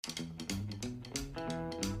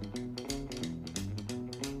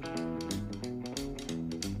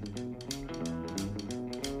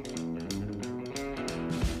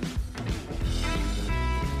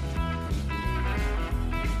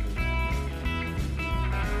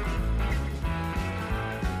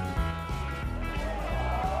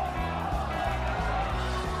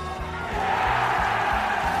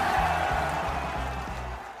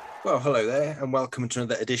Well, hello there, and welcome to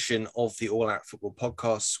another edition of the All Out Football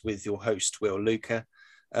Podcast with your host, Will Luca.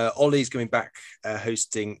 Ollie's going back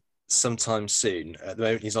hosting sometime soon. At the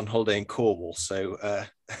moment, he's on holiday in Cornwall, so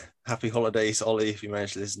happy holidays, Ollie, if you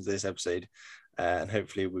manage to listen to this episode. And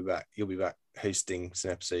hopefully you'll be back hosting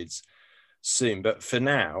some episodes soon. But for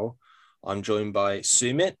now, I'm joined by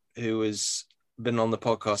Sumit, who has been on the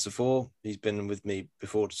podcast before. He's been with me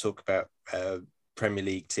before to talk about Premier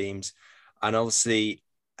League teams. And obviously,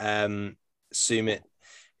 Sumit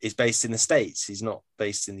is based in the States. He's not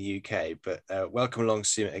based in the UK, but welcome along,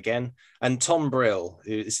 Sumit, again. And Tom Brill,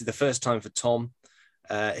 this is the first time for Tom.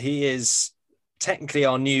 He is technically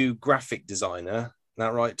our new graphic designer. Is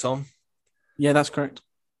that right, Tom? Yeah, that's correct.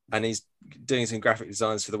 And he's doing some graphic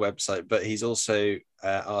designs for the website, but he's also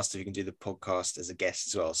asked if he can do the podcast as a guest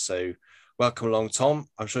as well. So welcome along, Tom.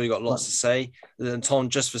 I'm sure you've got lots to say. And Tom,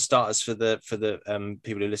 just for starters, for the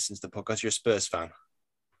people who listen to the podcast, you're a Spurs fan.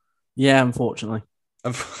 Yeah, unfortunately.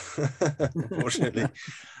 Unfortunately.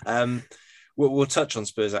 We'll touch on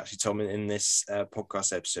Spurs actually, Tom, in this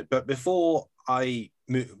podcast episode. But before I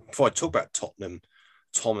talk about Tottenham,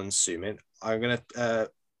 Tom and Sumit, I'm going to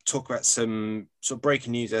talk about some sort of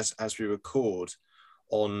breaking news as we record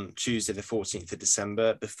on Tuesday, the 14th of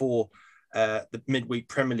December, before the midweek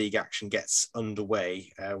Premier League action gets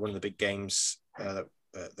underway. One of the big games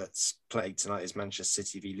that's played tonight is Manchester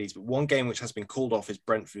City v Leeds. But one game which has been called off is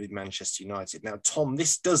Brentford v Manchester United. Now, Tom,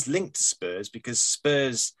 this does link to Spurs because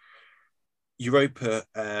Spurs UEFA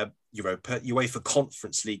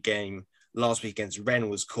Conference League game last week against Rennes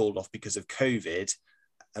was called off because of COVID.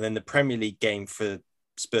 And then the Premier League game for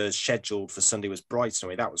Spurs scheduled for Sunday was Brighton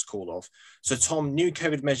away. That was called off. So, Tom, new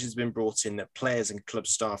COVID measures have been brought in that players and club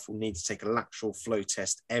staff will need to take a lateral flow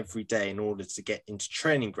test every day in order to get into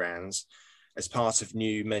training grounds as part of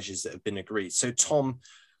new measures that have been agreed. So, Tom,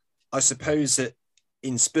 I suppose that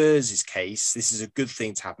in Spurs' case, this is a good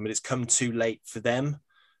thing to happen, but it's come too late for them.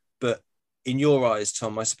 But in your eyes,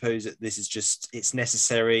 Tom, I suppose that this is just, it's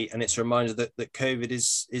necessary and it's a reminder that COVID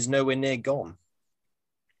is nowhere near gone.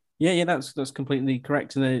 Yeah, that's completely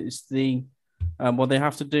correct. And it's the what they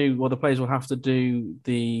have to do, the players will have to do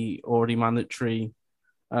the already mandatory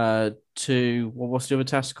what's the other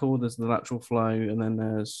test called? There's the lateral flow, and then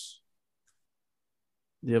there's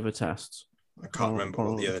the other tests. I can't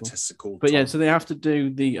remember what the other tests are called. But Tom. Yeah, so they have to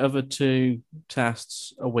do the other two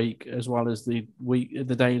tests a week as well as the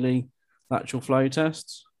daily lateral flow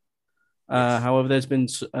tests. Yes. However, there's been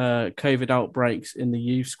COVID outbreaks in the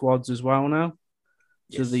youth squads as well now.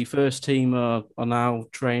 So the first team are now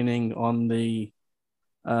training on the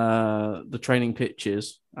training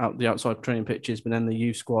pitches, the outside training pitches, but then the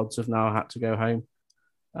youth squads have now had to go home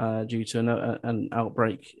due to an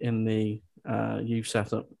outbreak in the youth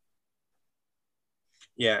setup.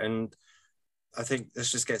 Yeah, and I think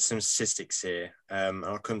let's just get some statistics here.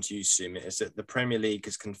 I'll come to you soon. Is that the Premier League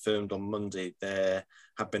has confirmed on Monday there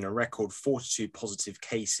have been a record 42 positive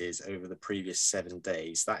cases over the previous 7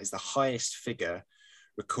 days. That is the highest figure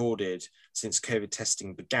recorded since COVID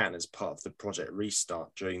testing began as part of the Project Restart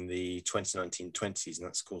during the 2019-20s, and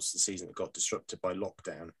that's, of course, the season that got disrupted by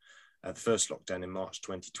lockdown, the first lockdown in March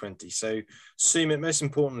 2020. So, Sumit, most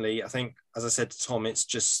importantly, I think, as I said to Tom, it's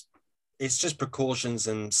just precautions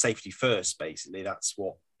and safety first, basically. That's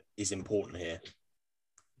what is important here.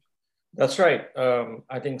 That's right.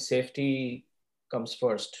 I think safety comes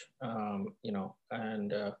first, and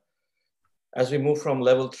as we move from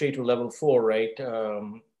level 3 to level 4, right,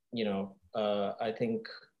 I think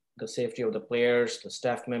the safety of the players, the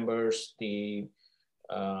staff members, the,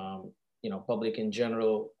 public in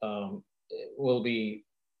general will be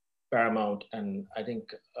paramount. And I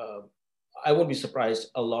think I would be surprised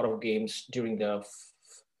a lot of games during the,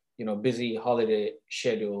 busy holiday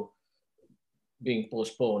schedule being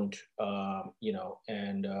postponed,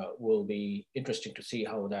 and will be interesting to see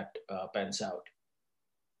how that pans out.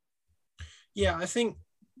 Yeah, I think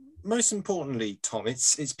most importantly, Tom,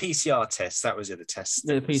 it's PCR tests. That was the other test.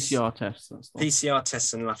 The PCR tests. PCR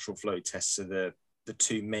tests and lateral flow tests are the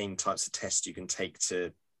two main types of tests you can take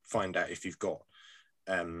to find out if you've got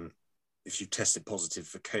if you've tested positive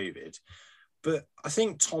for COVID. But I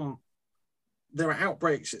think, Tom, there are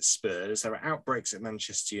outbreaks at Spurs. There are outbreaks at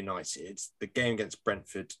Manchester United. The game against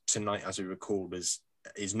Brentford tonight, as we recall, is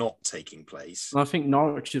not taking place. I think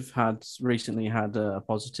Norwich have recently had a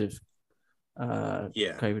positive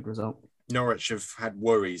COVID result. Norwich have had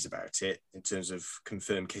worries about it in terms of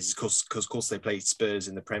confirmed cases, because of course they played Spurs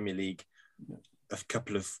in the Premier League a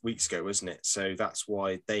couple of weeks ago, wasn't it? So that's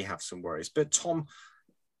why they have some worries. But Tom,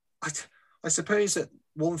 I suppose that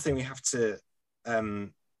one thing we have to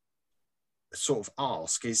sort of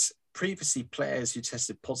ask is previously players who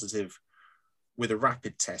tested positive with a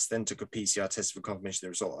rapid test then took a PCR test for confirmation of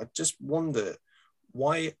the result. I just wonder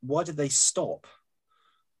why did they stop?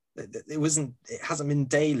 It hasn't been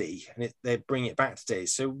daily, and they're bringing it back today.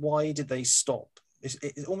 So why did they stop?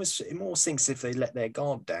 It almost thinks if they let their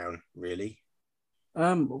guard down, really.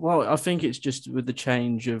 Well, I think it's just with the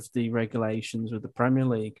change of the regulations with the Premier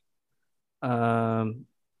League. I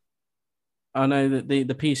know that the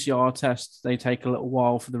PCR tests, they take a little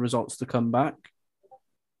while for the results to come back,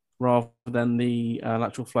 rather than the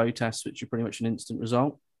lateral flow tests, which are pretty much an instant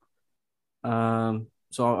result. So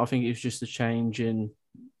I think it's just a change in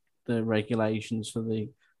the regulations for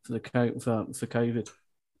COVID.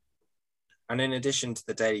 And in addition to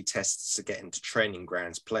the daily tests to get into training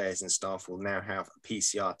grounds, players and staff will now have a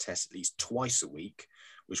PCR test at least twice a week,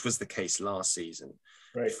 which was the case last season,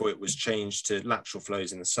 right, before it was changed to lateral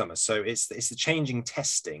flows in the summer. So it's the changing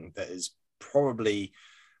testing that has probably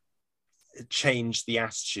changed the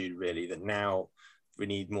attitude, really, that now we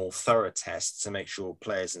need more thorough tests to make sure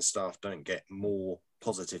players and staff don't get more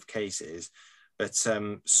positive cases. But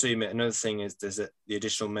Sumit, another thing is that the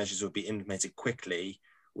additional measures will be implemented quickly,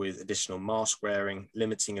 with additional mask wearing,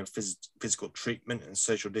 limiting of physical treatment and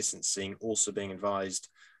social distancing also being advised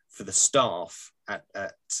for the staff at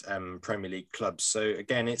Premier League clubs. So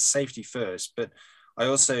again, it's safety first. But I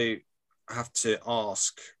also have to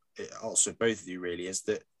ask, also both of you really, is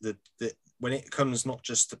that when it comes not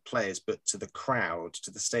just to players, but to the crowd,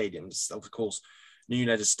 to the stadiums, of course, new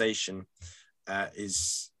legislation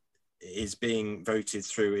is being voted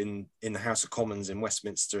through in the House of Commons in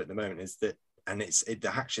Westminster at the moment,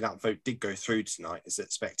 actually that vote did go through tonight, is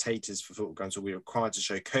that spectators for football grounds will be required to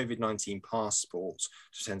show COVID-19 passports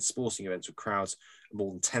to attend sporting events with crowds of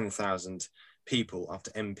more than 10,000 people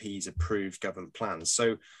after MPs approved government plans.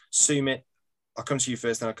 So Sumit, I'll come to you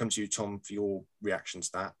first, then I'll come to you, Tom, for your reaction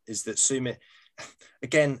to that. Is that Sumit,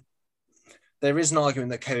 again, there is an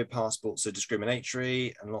argument that COVID passports are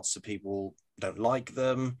discriminatory and lots of people don't like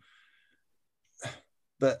them.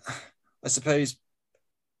 But I suppose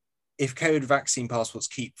if COVID vaccine passports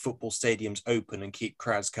keep football stadiums open and keep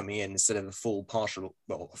crowds coming in instead of a full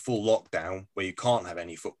lockdown where you can't have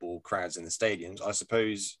any football crowds in the stadiums, I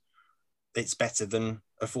suppose it's better than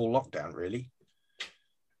a full lockdown, really.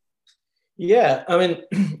 Yeah, I mean,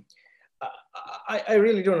 I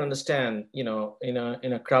really don't understand, in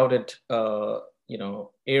a crowded,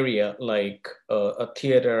 area like a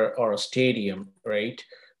theater or a stadium, right,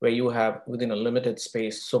 where you have within a limited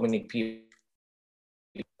space so many people.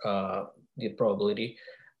 The probability,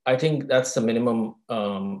 I think that's the minimum,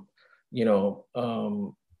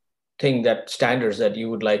 thing, that standards that you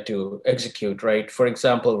would like to execute, right? For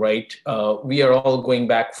example, right, we are all going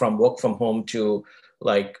back from work from home to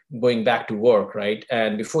like going back to work, right?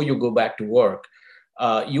 And before you go back to work,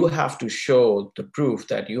 you have to show the proof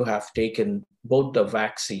that you have taken both the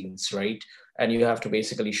vaccines, right? And you have to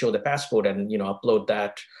basically show the passport and upload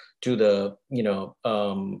that to the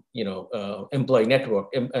employee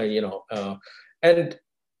network, and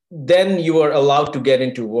then you are allowed to get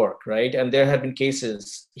into work, right? And there have been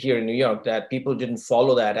cases here in New York that people didn't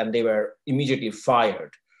follow that and they were immediately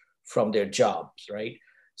fired from their jobs, right?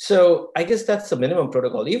 So I guess that's the minimum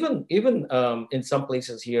protocol. Even in some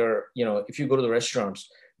places here, if you go to the restaurants,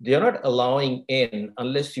 they're not allowing in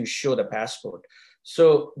unless you show the passport.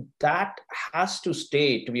 So that has to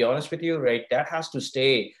stay, to be honest with you, right? That has to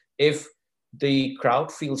stay. If the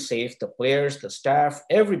crowd feels safe, the players, the staff,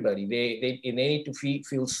 everybody, they need to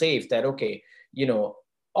feel safe that, okay,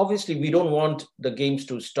 obviously we don't want the games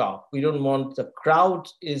to stop. We don't want, the crowd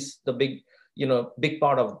is the big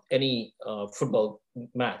part of any football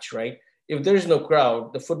match, right? If there is no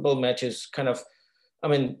crowd, the football matches kind of,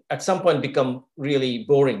 at some point become really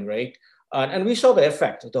boring, right? And we saw the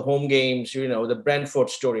effect of the home games, the Brentford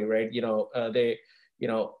story, right?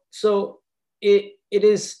 So it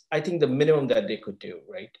is, I think, the minimum that they could do,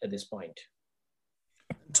 right, at this point.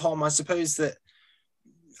 Tom, I suppose that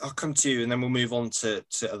I'll come to you and then we'll move on to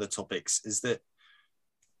other topics, is that,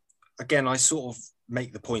 again, I sort of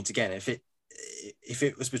make the point again, if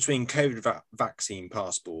it was between COVID vaccine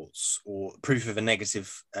passports or proof of a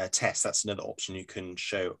negative test, that's another option you can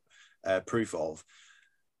show proof of,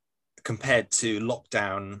 compared to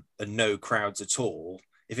lockdown and no crowds at all.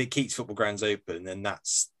 If it keeps football grounds open, then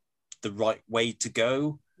that's the right way to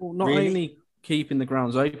go. Well, not really. Only keeping the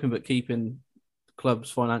grounds open, but keeping clubs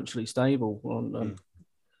financially stable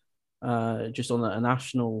just on a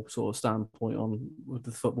national sort of standpoint with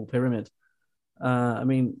the football pyramid.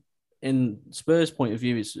 In Spurs' point of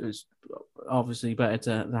view, it's obviously better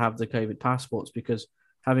to have the COVID passports, because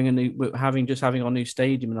having our new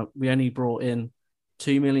stadium, and we only brought in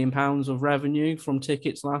 £2 million of revenue from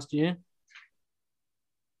tickets last year.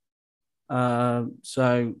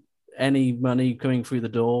 So any money coming through the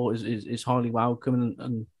door is highly welcome,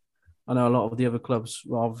 and I know a lot of the other clubs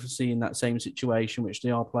are obviously in that same situation, which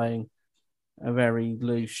they are playing a very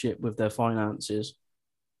loose ship with their finances.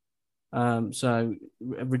 So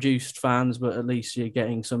reduced fans, but at least you're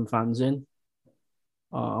getting some fans in.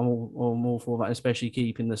 I'm all for that, especially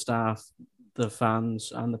keeping the staff, the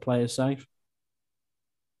fans, and the players safe.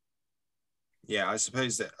 Yeah, I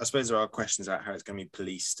suppose there are questions about how it's going to be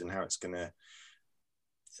policed and how it's going to,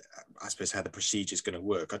 I suppose, how the procedure is going to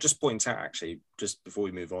work. I'll just point out, actually, just before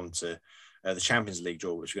we move on to the Champions League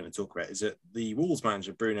draw, which we're going to talk about, is that the Wolves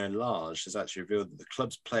manager, Bruno Lage, has actually revealed that the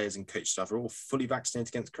club's players and coach staff are all fully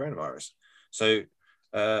vaccinated against coronavirus. So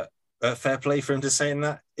fair play for him to saying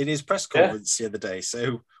that in his press conference the other day.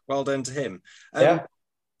 So well done to him.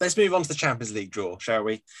 Let's move on to the Champions League draw, shall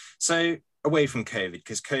we? So away from COVID,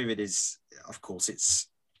 because COVID is, of course,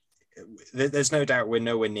 there's no doubt we're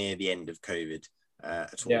nowhere near the end of COVID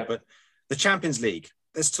at all. But the Champions League,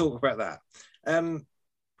 let's talk about that.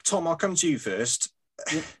 Tom, I'll come to you first.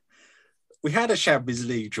 We had a Champions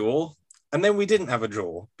League draw, and then we didn't have a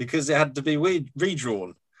draw because it had to be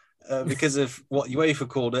redrawn because of what UEFA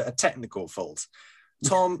called a technical fault.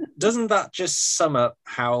 Tom, doesn't that just sum up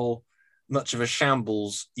how much of a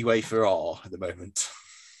shambles UEFA are at the moment?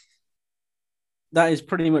 That is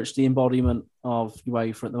pretty much the embodiment of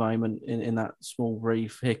UEFA at the moment in that small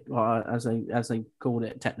brief, as they called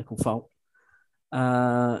it, technical fault.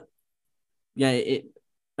 I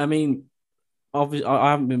mean, obviously,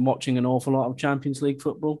 I haven't been watching an awful lot of Champions League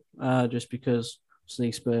football, just because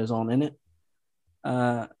obviously Spurs aren't in it.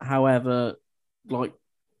 However, like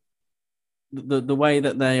the way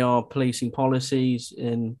that they are policing policies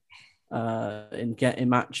in getting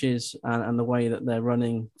matches and the way that they're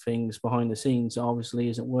running things behind the scenes obviously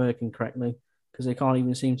isn't working correctly, because they can't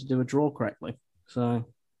even seem to do a draw correctly. So,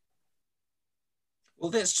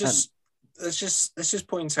 well, let's just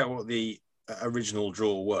point out what the original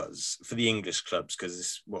draw was for the English clubs, because this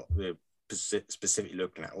is what we're specifically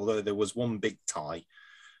looking at. Although there was one big tie,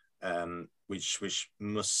 which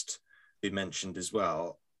must be mentioned as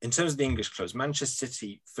well. In terms of the English clubs, Manchester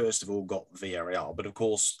City, first of all, got Villarreal. But of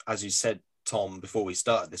course, as you said, Tom, before we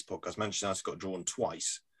started this podcast, Manchester United got drawn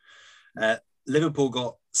twice. Liverpool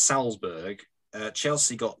got Salzburg.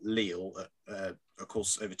 Chelsea got Lille. Of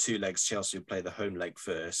course, over 2 legs, Chelsea would play the home leg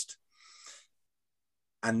first.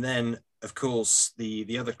 And then, of course,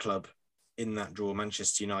 the other club in that draw,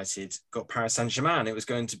 Manchester United, got Paris Saint-Germain. It was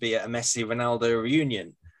going to be a Messi-Ronaldo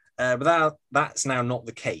reunion. But that's now not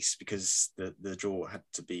the case because the draw had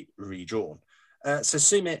to be redrawn. So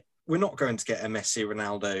Sumit, we're not going to get a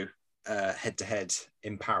Messi-Ronaldo head-to-head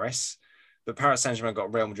in Paris, but Paris Saint-Germain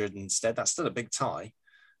got Real Madrid instead. That's still a big tie.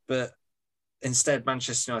 But instead,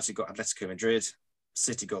 Manchester United got Atletico Madrid.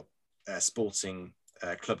 City got Sporting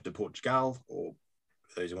Club de Portugal, or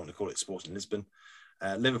those who want to call it Sporting Lisbon.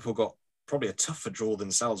 Liverpool got probably a tougher draw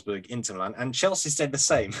than Salzburg, Inter Milan, and Chelsea stayed the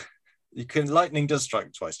same. Lightning does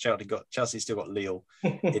strike twice. Chelsea still got Lille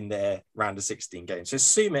in their round of 16 games. So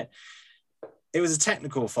Sumit, it was a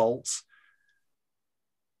technical fault.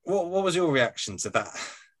 What was your reaction to that?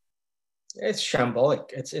 It's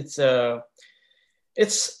shambolic. It's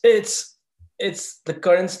the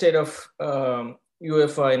current state of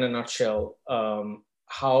UEFA in a nutshell.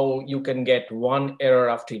 How you can get one error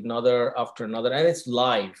after another, and it's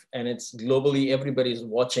live and it's globally, everybody's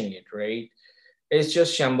watching it, right? It's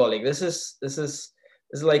just shambolic. This is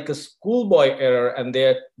like a schoolboy error, and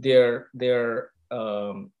they're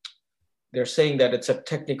saying that it's a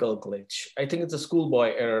technical glitch. I think it's a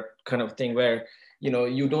schoolboy error kind of thing where,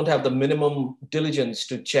 you don't have the minimum diligence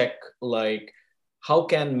to check, like, how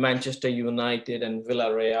can Manchester United and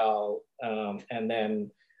Villarreal and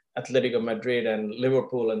then Atletico Madrid and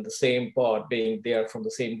Liverpool in the same pod being there from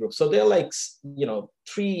the same group. So they're like,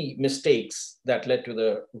 3 mistakes that led to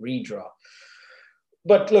the redraw.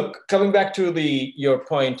 But look, coming back to your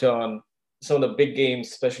point on some of the big games,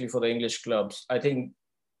 especially for the English clubs, I think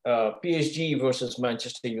PSG versus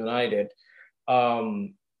Manchester United,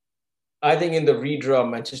 I think in the redraw,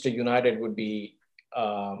 Manchester United would be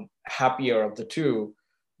happier of the two,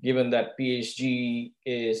 given that PSG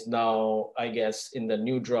is now, I guess, in the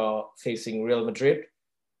new draw facing Real Madrid.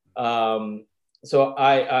 So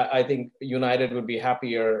I think United would be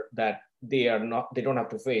happier that they don't have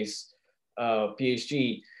to face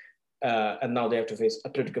PSG, and now they have to face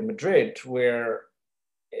Atletico Madrid, where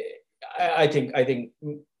I think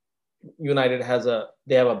United have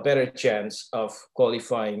a better chance of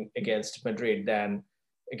qualifying against Madrid than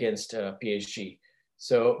against PSG.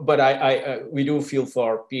 So, but we do feel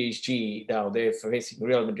for PSG now. They're facing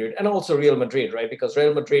Real Madrid and also Real Madrid, right? Because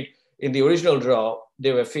Real Madrid in the original draw,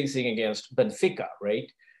 they were facing against Benfica,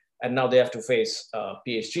 right? And now they have to face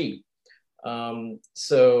PSG.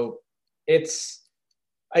 So it's,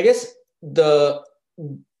 I guess the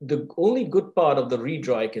only good part of the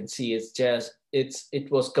redraw I can see is just it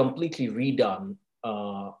was completely redone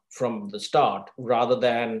from the start, rather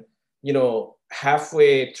than, you know,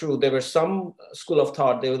 halfway through there was some school of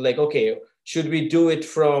thought. They were like, okay, should we do it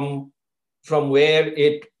from where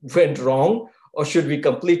it went wrong, or should we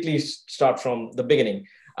completely start from the beginning?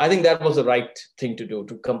 I think that was the right thing to do,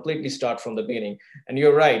 to completely start from the beginning. And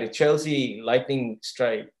you're right, Chelsea lightning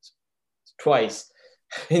strike twice,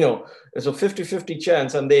 you know, there's a 50-50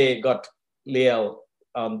 chance, and they got Leal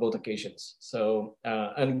on both occasions. So,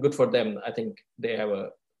 and good for them. I think they have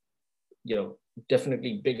a, you know,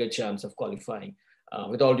 definitely bigger chance of qualifying,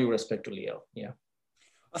 with all due respect to Leal. Yeah.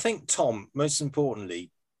 I think, Tom, most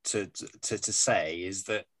importantly to say is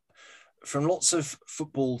that from lots of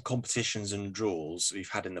football competitions and draws we've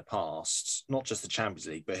had in the past, not just the Champions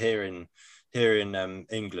League, but here in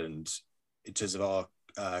England, in terms of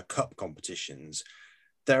our cup competitions,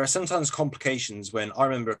 there are sometimes complications. When I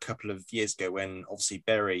remember a couple of years ago when obviously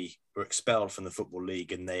Bury were expelled from the Football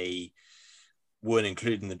League and they weren't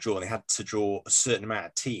included in the draw, and they had to draw a certain amount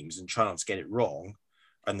of teams and try not to get it wrong,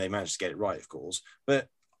 and they managed to get it right, of course. But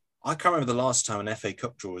I can't remember the last time an FA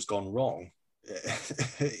Cup draw has gone wrong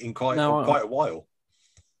in quite a while.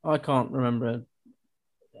 I can't remember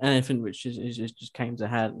anything which just came to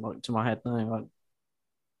my head now.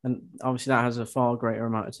 And obviously that has a far greater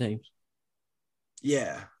amount of teams.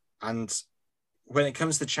 Yeah, and when it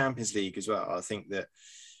comes to the Champions League as well, I think that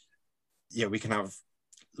we can have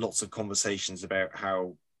lots of conversations about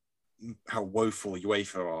how woeful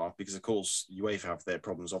UEFA are, because of course UEFA have their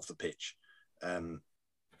problems off the pitch,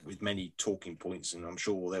 with many talking points, and I'm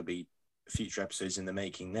sure there'll be future episodes in the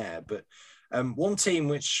making there. But one team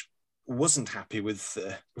which wasn't happy with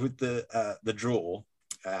the draw,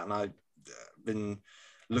 and I've been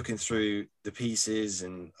looking through the pieces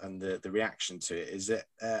and the reaction to it, is that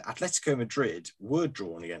Atletico Madrid were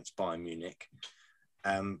drawn against Bayern Munich,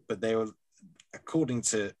 but they were, according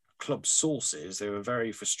to club sources, they were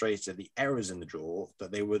very frustrated at the errors in the draw that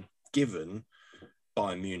they were given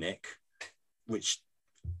Bayern Munich, which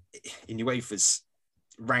in UEFA's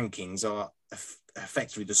rankings are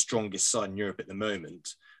effectively the strongest side in Europe at the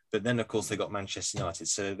moment. But then, of course, they got Manchester United,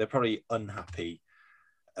 so they're probably unhappy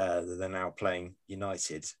that they're now playing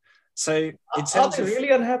United. So, in terms are they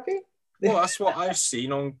really unhappy? Well, that's what I've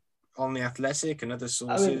seen on the Athletic and other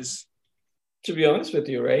sources. To be honest with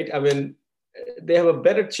you, right? I mean, they have a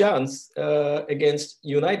better chance against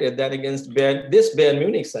United than against this Bayern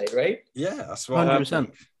Munich side, right? Yeah, that's what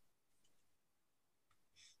 100%.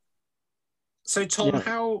 So, Tom,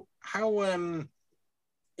 how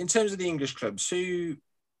in terms of the English clubs, who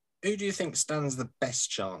do you think stands the best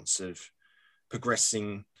chance of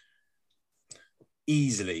progressing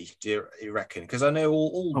easily, do you reckon? Because I know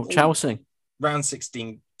all Chelsea round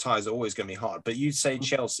 16 ties are always going to be hard, but you'd say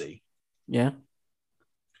Chelsea. Yeah.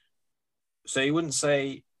 So you wouldn't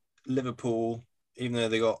say Liverpool, even though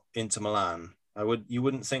they got Inter Milan. You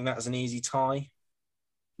wouldn't think that's an easy tie?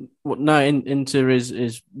 Well, no, Inter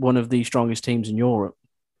is one of the strongest teams in Europe.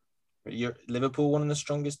 Liverpool, one of the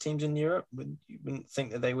strongest teams in Europe? You wouldn't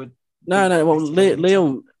think that they would? No. Well,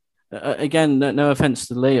 Lille, again, no offense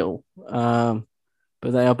to Lille, but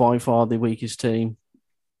they are by far the weakest team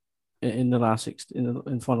in the last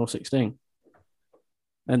in final 16.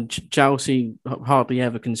 And Chelsea hardly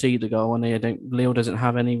ever concede a goal, and Lille doesn't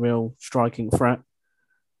have any real striking threat.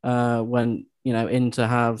 When Inter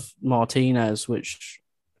have Martinez, which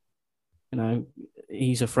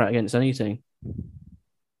he's a threat against any team.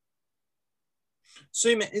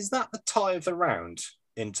 Sumit, is that the tie of the round,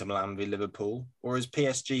 Inter Milan v Liverpool, or is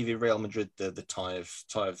PSG v Real Madrid the tie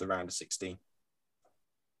of the round of 16?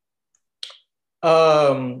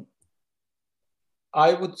 I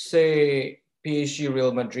would say PSG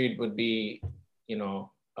Real Madrid would be,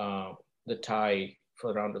 the tie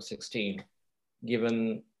for the round of 16,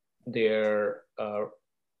 given their,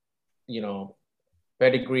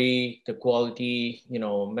 pedigree, the quality,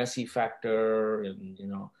 Messi factor, and,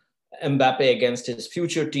 Mbappe against his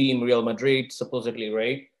future team, Real Madrid, supposedly,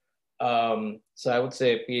 right? So I would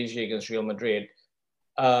say PSG against Real Madrid.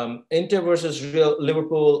 Inter versus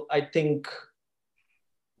Liverpool, I think,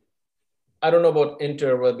 I don't know about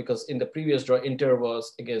Inter, because in the previous draw, Inter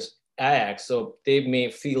was against Ajax, so they may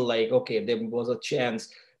feel like, okay, there was a chance,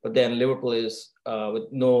 but then Liverpool is,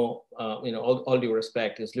 with no, all due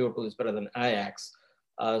respect, Liverpool is better than Ajax.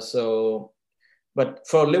 So But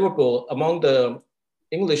for Liverpool, among the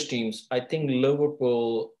English teams, I think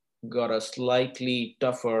Liverpool got a slightly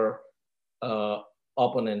tougher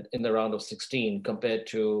opponent in the round of 16 compared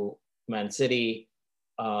to Man City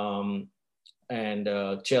and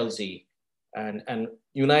Chelsea. And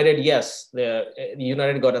United, yes, the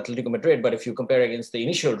United got Atletico Madrid, but if you compare against the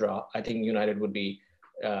initial draw, I think United would be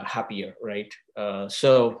happier, right?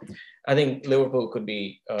 So I think Liverpool could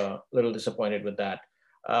be a little disappointed with that.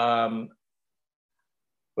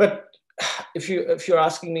 But if you're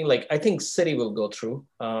asking me, like, I think City will go through.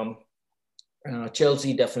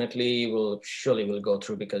 Chelsea definitely surely will go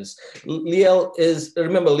through, because Lille was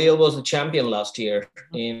the champion last year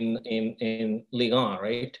in Ligue 1,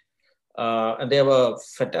 right? And they have a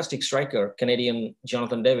fantastic striker, Canadian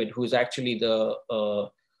Jonathan David, who's actually the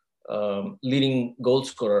leading goal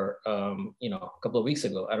scorer, a couple of weeks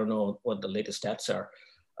ago. I don't know what the latest stats are.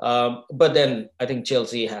 But then I think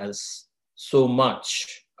Chelsea has so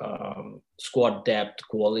much squad depth,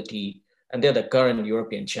 quality, and they're the current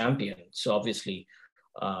European champion. So obviously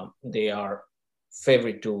they are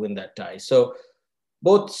favorite to win that tie. So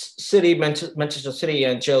both Manchester City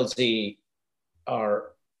and Chelsea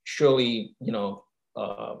are surely,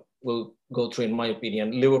 will go through, in my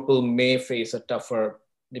opinion. Liverpool may face a tougher,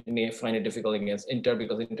 they may find it difficult against Inter,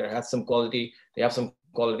 because Inter has some quality. They have some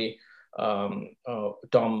quality.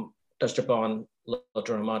 Tom touched upon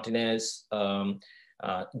Lautaro Martinez,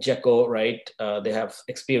 Dzeko, right? They have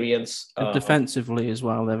experience. And defensively as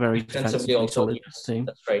well, they're very defensively also, solid team.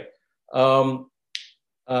 That's right.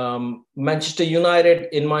 Manchester United,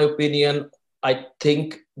 in my opinion, I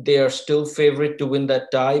think they are still favorite to win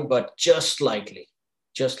that tie, but just likely.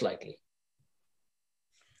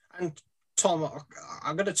 And Tom,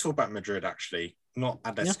 I'm going to talk about Madrid, actually, not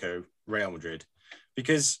Atletico, Real Madrid,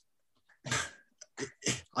 because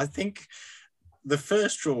I think the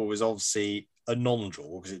first draw was obviously a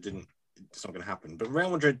non-draw, because it's not going to happen. But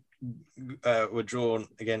Real Madrid were drawn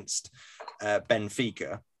against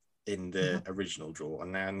Benfica in the original draw,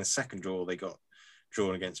 and now in the second draw they got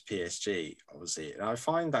drawn against PSG, obviously. And I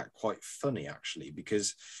find that quite funny, actually,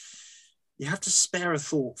 because you have to spare a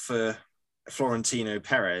thought for Florentino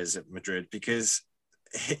Perez at Madrid, because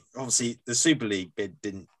obviously the Super League bid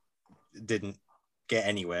didn't get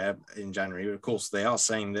anywhere in January. Of course, they are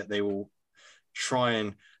saying that they will try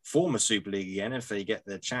and form a Super League again if they get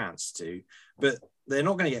their chance to, but they're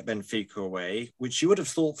not going to get Benfica away, which you would have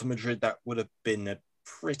thought for Madrid that would have been a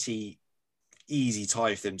pretty easy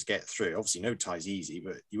tie for them to get through. Obviously, no tie is easy,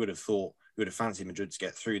 but you would have fancied Madrid to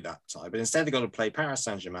get through that tie. But instead, they've got to play Paris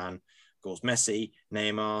Saint-Germain, of course, Messi,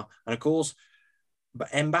 Neymar, and of course,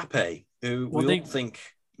 Mbappe, who we all think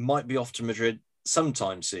might be off to Madrid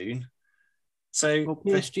sometime soon. So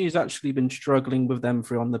PSG has actually been struggling with them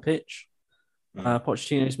three on the pitch.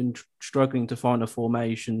 Pochettino's been struggling to find a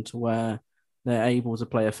formation to where they're able to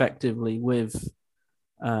play effectively with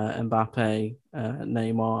Mbappe,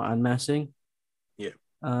 Neymar, and Messi.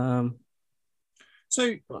 Yeah.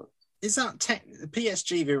 So is that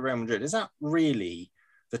PSG v Real Madrid? Is that really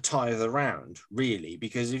the tie of the round? Really?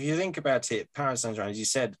 Because if you think about it, Paris Saint-Germain, as you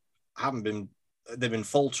said, they've been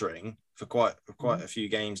faltering for quite a few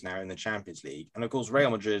games now in the Champions League, and of course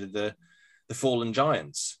Real Madrid are the fallen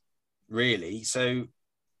giants, really. So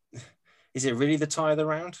is it really the tie of the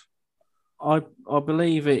round? I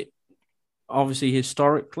believe it. Obviously,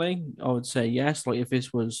 historically, I would say yes. Like if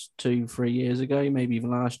this was 2-3 years ago, maybe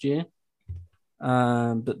even last year.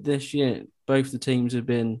 But this year, both the teams have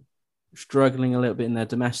been struggling a little bit in their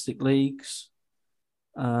domestic leagues.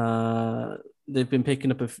 They've been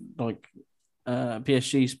picking up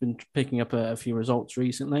PSG's been picking up a few results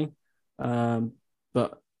recently,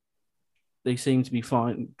 but they seem to be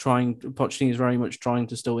fine. Pochettino is very much trying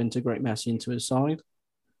to still integrate Messi into his side.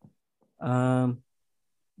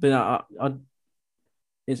 But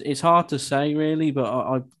it's hard to say really,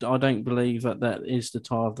 but I don't believe that is the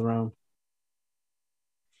tie of the round.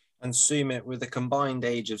 And Sumit, with a combined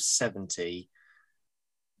age of 70,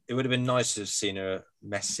 it would have been nice to have seen a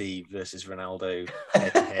Messi versus Ronaldo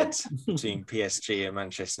head-to-head between PSG and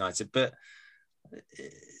Manchester United. But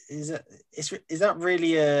is that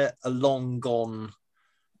really a long gone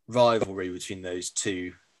rivalry between those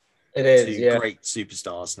two? It is, two great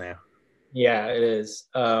superstars now. Yeah, it is.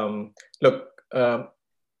 Look,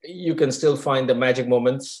 you can still find the magic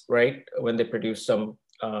moments, right, when they produce some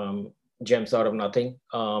gems out of nothing.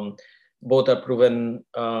 Both are proven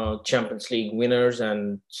Champions League winners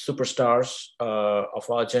and superstars of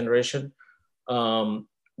our generation.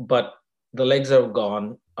 But the legs are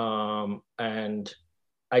gone. And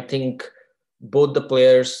I think both the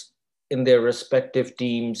players in their respective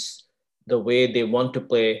teams, the way they want to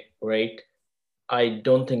play, right, I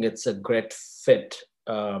don't think it's a great fit.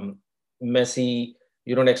 Messi,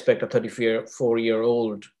 you don't expect a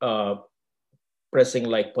 34-year-old pressing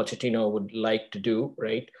like Pochettino would like to do,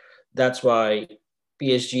 right? That's why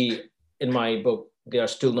PSG, in my book, they are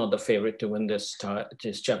still not the favorite to win this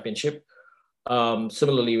championship.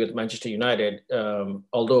 Similarly with Manchester United,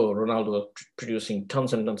 although Ronaldo is producing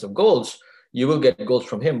tons and tons of goals, you will get goals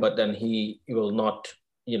from him, but then he will not,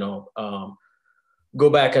 go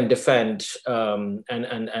back and defend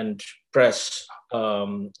and press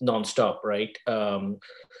nonstop, right?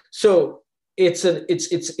 So it's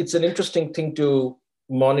an interesting thing to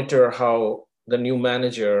monitor how the new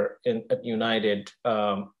manager at United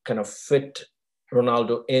kind of fit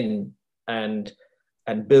Ronaldo in and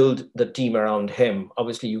build the team around him.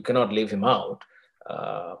 Obviously, you cannot leave him out,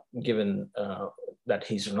 given that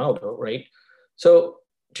he's Ronaldo, right? So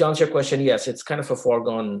to answer your question, yes, it's kind of a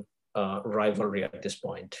foregone rivalry at this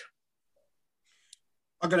point.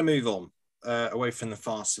 I'm going to move on away from the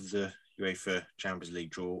farce of the UEFA Champions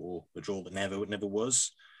League draw, or the draw that never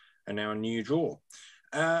was, and now a new draw.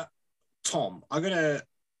 Tom, I'm going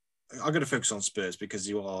to focus on Spurs because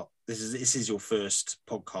this is your first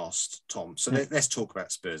podcast, Tom. So let's talk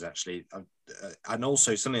about Spurs actually, and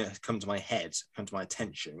also something that has come to my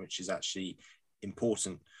attention, which is actually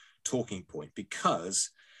important talking point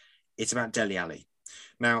because it's about Dele Alli.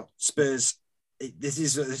 Now, Spurs. This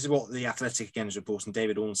is what the Athletic again is reporting.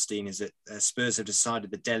 David Ornstein is that Spurs have decided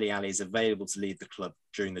that Dele Alli is available to leave the club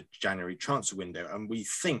during the January transfer window, and we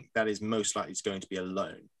think that is most likely going to be a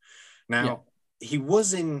loan. Now, He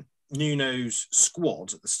was in Nuno's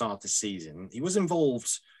squad at the start of the season. He was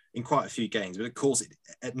involved in quite a few games, but of course,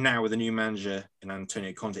 now with a new manager in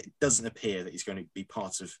Antonio Conte, it doesn't appear that he's going to be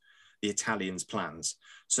part of the Italians' plans.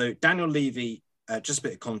 So Daniel Levy, just a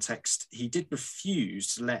bit of context, he did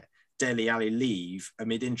refuse to let Dele Alli leave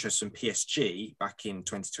amid interest from PSG back in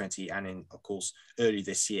 2020 and in, of course, early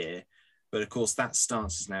this year. But of course, that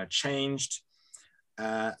stance has now changed.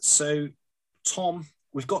 So, Tom,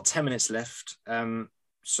 we've got 10 minutes left.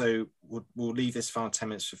 So we'll leave this final 10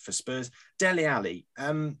 minutes for Spurs. Dele Alli,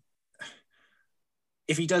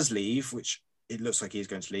 if he does leave, which it looks like he's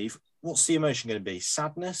going to leave, what's the emotion going to be?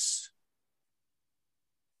 Sadness?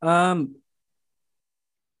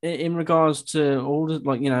 In regards to all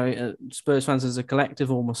the, Spurs fans as a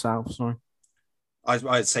collective, or myself, sorry.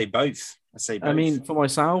 I'd say both. I mean, for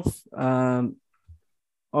myself,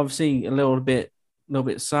 obviously a little bit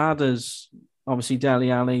sad, as obviously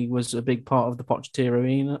Dele Alli was a big part of the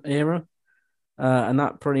Pochettino era, and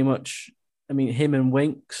that pretty much, I mean, him and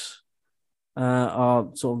Winks are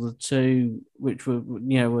sort of the two which were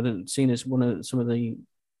seen as some of the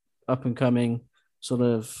up and coming sort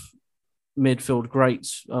of midfield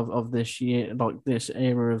greats of this year, like this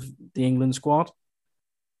era of the England squad.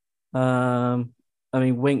 I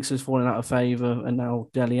mean, Winks has fallen out of favour, and now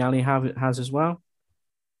Dele Alli has as well.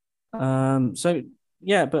 So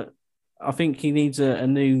yeah, but I think he needs a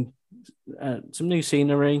new, some new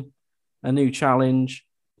scenery, a new challenge,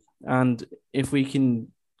 and if we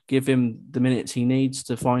can give him the minutes he needs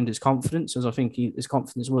to find his confidence, as I think his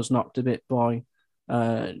confidence was knocked a bit by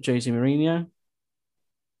Jose Mourinho.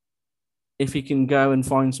 If he can go and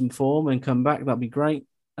find some form and come back, that'd be great.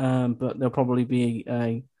 But there'll probably be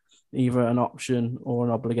either an option or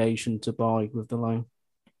an obligation to buy with the loan.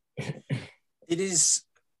 It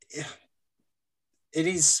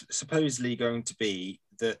is supposedly going to be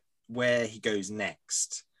that where he goes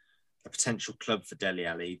next, a potential club for Dele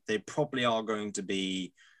Alli, they probably are going to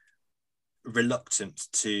be reluctant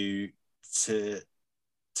to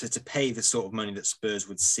pay the sort of money that Spurs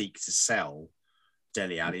would seek to sell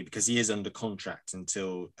Dele Alli, because he is under contract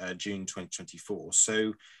until June 2024.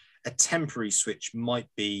 So a temporary switch might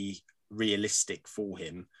be realistic for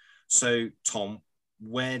him. So, Tom,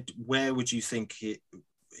 where would you think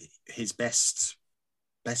his best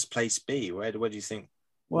place be? Where do you think?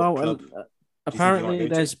 Well, apparently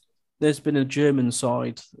there's been a German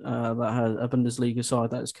side that has a Bundesliga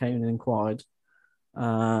side that has came and inquired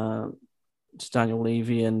to Daniel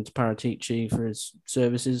Levy and Paratici for his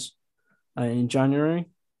services in January.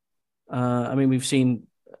 I mean, we've seen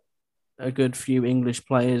a good few English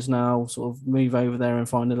players now sort of move over there and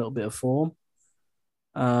find a little bit of form.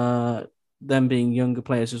 Them being younger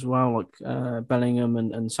players as well, like Bellingham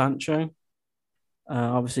and Sancho.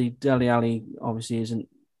 Obviously, Dele Alli obviously isn't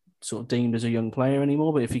sort of deemed as a young player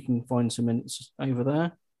anymore, but if he can find some minutes over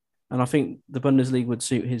there, and I think the Bundesliga would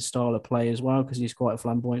suit his style of play as well because he's quite a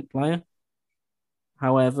flamboyant player.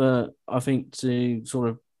 However, I think to sort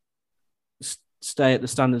of stay at the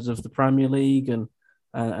standards of the Premier League and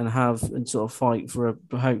sort of fight for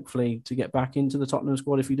hopefully to get back into the Tottenham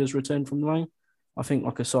squad if he does return from the loan, I think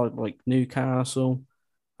like a side like Newcastle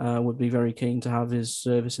would be very keen to have his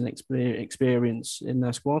service and experience in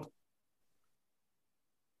their squad.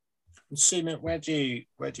 Sumit, where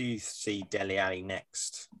do you see Dele Alli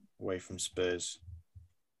next away from Spurs?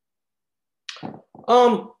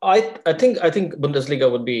 I think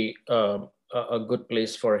Bundesliga would be a good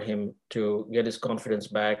place for him to get his confidence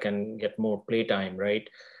back and get more playtime, right?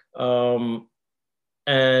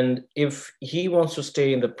 And if he wants to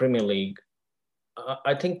stay in the Premier League,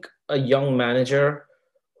 I think a young manager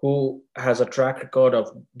who has a track record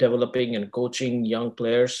of developing and coaching young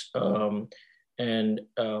players, and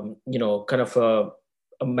kind of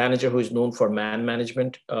a manager who is known for man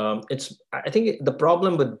management. I think the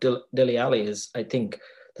problem with Dele Alli is, I think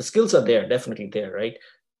the skills are there, definitely there, right?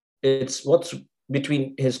 It's what's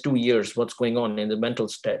between his 2 years, what's going on in the mental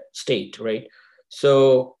state, right?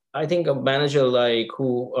 So I think a manager like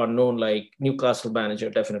who are known like Newcastle manager,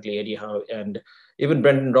 definitely Eddie Howe, and even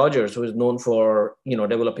Brendan Rodgers, who is known for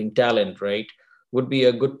developing talent, right, would be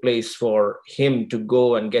a good place for him to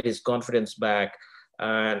go and get his confidence back.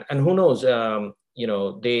 And who knows,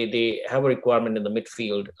 they have a requirement in the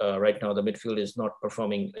midfield right now. The midfield is not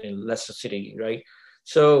performing in Leicester City, right?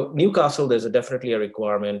 So Newcastle, there's definitely a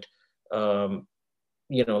requirement.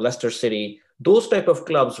 Leicester City, those type of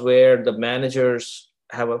clubs where the managers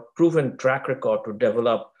have a proven track record to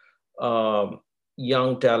develop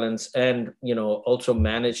young talents and also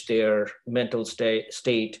manage their mental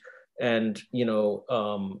state and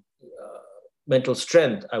mental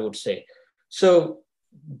strength, I would say. So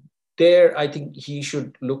there, I think he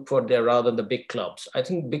should look for there rather than the big clubs. I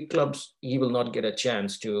think big clubs, he will not get a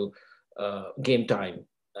chance to game time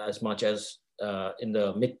as much as in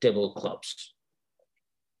the mid-table clubs.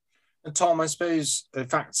 And Tom, I suppose, in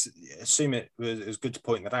fact, assume it was good to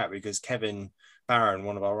point that out, because Kevin Barron,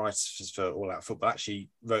 one of our writers for All Out Football, actually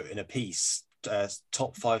wrote in a piece,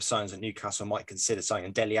 top 5 signings that Newcastle might consider signing,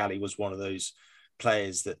 and Dele Alli was one of those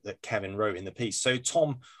players that Kevin wrote in the piece. So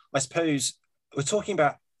Tom, I suppose we're talking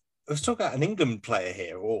about an England player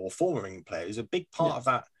here, or former England player, who's a big part of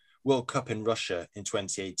that World Cup in Russia in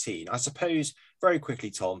 2018. I suppose, very quickly,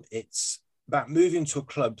 Tom, it's about moving to a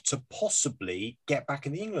club to possibly get back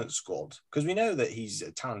in the England squad, because we know that he's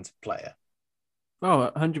a talented player.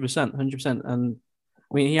 Oh, 100%, 100%. And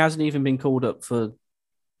I mean, he hasn't even been called up for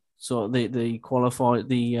sort of the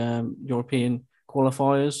European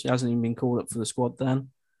qualifiers. He hasn't even been called up for the squad then.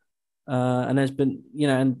 And there's been,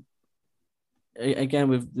 and again,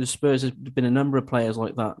 with the Spurs, there's been a number of players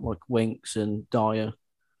like that, like Winks and Dyer,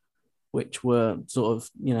 which were sort of,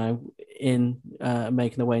 in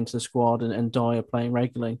making their way into the squad, and Dyer playing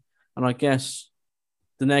regularly. And I guess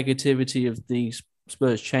the negativity of the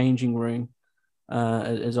Spurs changing room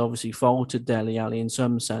has obviously faltered Dele Alli in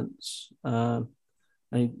some sense.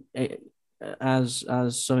 As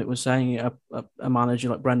Summit was saying, a manager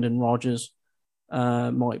like Brendan Rodgers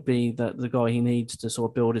might be the guy he needs to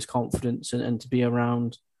sort of build his confidence and to be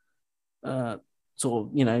around sort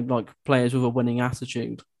of, like players with a winning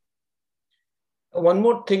attitude. One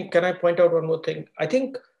more thing, can I point out one more thing? I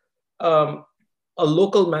think a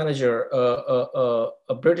local manager,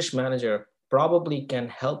 a British manager, probably can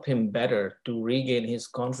help him better to regain his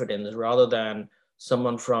confidence rather than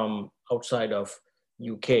someone from outside of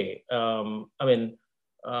UK.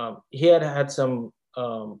 He had some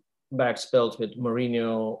bad spells with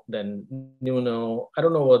Mourinho, then Nuno. I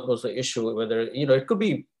don't know what was the issue, whether, it could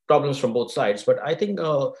be problems from both sides, but I think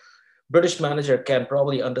British manager can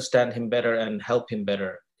probably understand him better and help him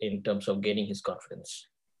better in terms of gaining his confidence.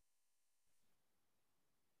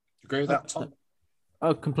 Agree with that, Tom?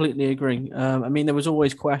 I completely agree. There was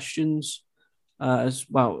always questions as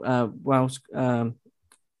well. Whilst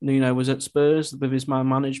Nuno was at Spurs with his man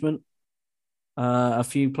management, a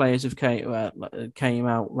few players have came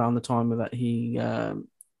out around the time that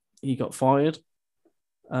he got fired.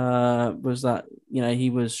 Was that he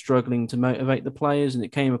was struggling to motivate the players, and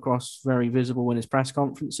it came across very visible in his press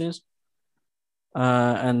conferences.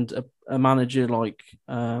 And a manager like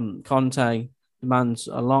Conte demands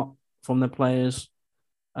a lot from the players,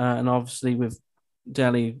 and obviously with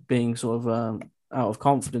Dele being sort of out of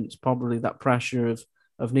confidence, probably that pressure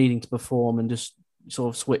of needing to perform and just sort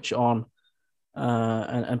of switch on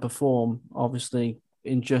and perform. Obviously,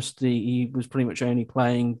 he was pretty much only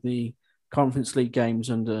playing the Conference League games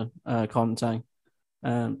under Conte.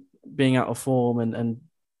 Being out of form and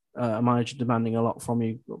a manager demanding a lot from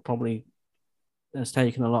you probably has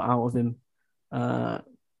taken a lot out of him,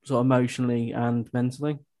 sort of emotionally and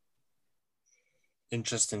mentally.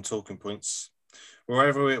 Interesting talking points.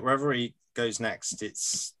 Wherever he goes next,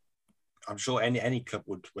 I'm sure any club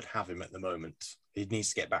would have him at the moment. he needs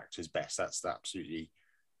to get back to his best. That's the absolutely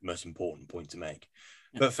most important point to make.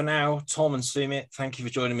 Yeah. But for now, Tom and Sumit, thank you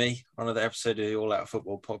for joining me on another episode of the All Out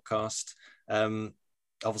Football podcast.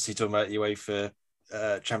 Obviously talking about UEFA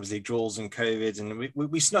Champions League draws and COVID, and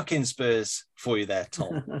we snuck in Spurs for you there,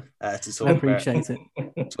 Tom, to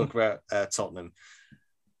talk about Tottenham.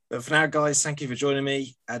 But for now, guys, thank you for joining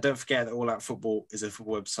me. Don't forget that All Out Football is a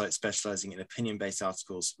football website specialising in opinion-based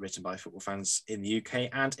articles written by football fans in the UK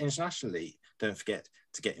and internationally. Don't forget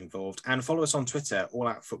to get involved and follow us on Twitter,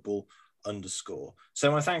 alloutfootball_.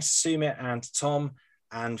 So my thanks to Sumit and Tom,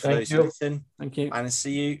 and for those who listen. Thank you. And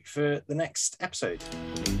see you for the next episode.